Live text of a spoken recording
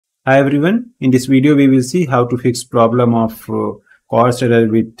Hi everyone, in this video we will see how to fix problem of CORS error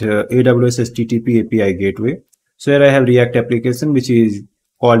with AWS HTTP API gateway. So here I have React application which is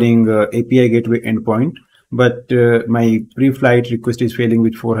calling API gateway endpoint, but my pre-flight request is failing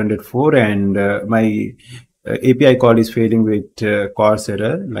with 404 and my API call is failing with CORS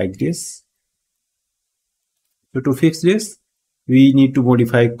error like this. So to fix this, we need to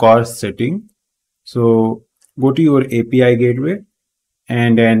modify CORS setting. So go to your API gateway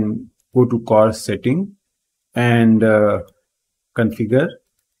and then go to CORS setting and configure.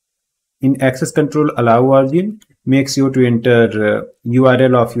 In access control allow origin, make sure to enter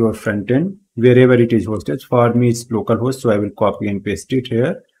URL of your front end wherever it is hosted. For me it's localhost, so I will copy and paste it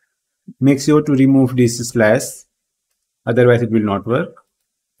here. Make sure to remove this slash, otherwise it will not work,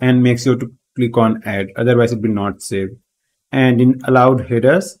 and make sure to click on add, otherwise it will not save. And in allowed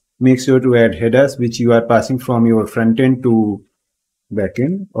headers, make sure to add headers which you are passing from your front end to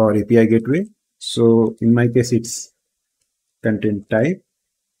backend or API gateway. So in my case it's content type.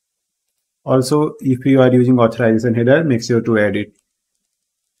 Also, if you are using authorization header, make sure to add it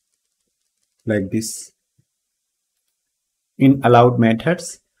like this. In allowed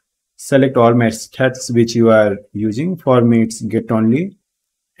methods, select all methods which you are using. For me it's get only,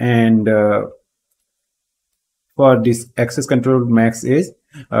 and for this access control max is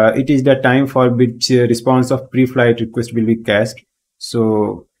it is the time for which response of pre-flight request will be cached.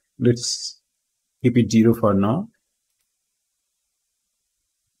 So let's keep it 0 for now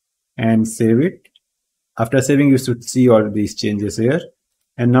and save it. After saving, you should see all these changes here.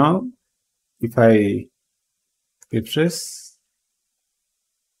 And now if I refresh,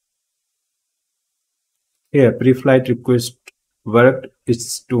 here pre-flight request worked,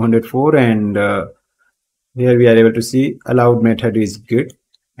 it's 204, and here we are able to see allowed method is get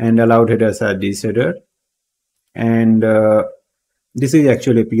and allowed headers are this header, and this is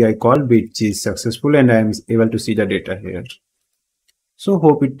actually API call which is successful, and I am able to see the data here. So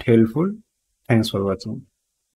hope it helpful. Thanks for watching.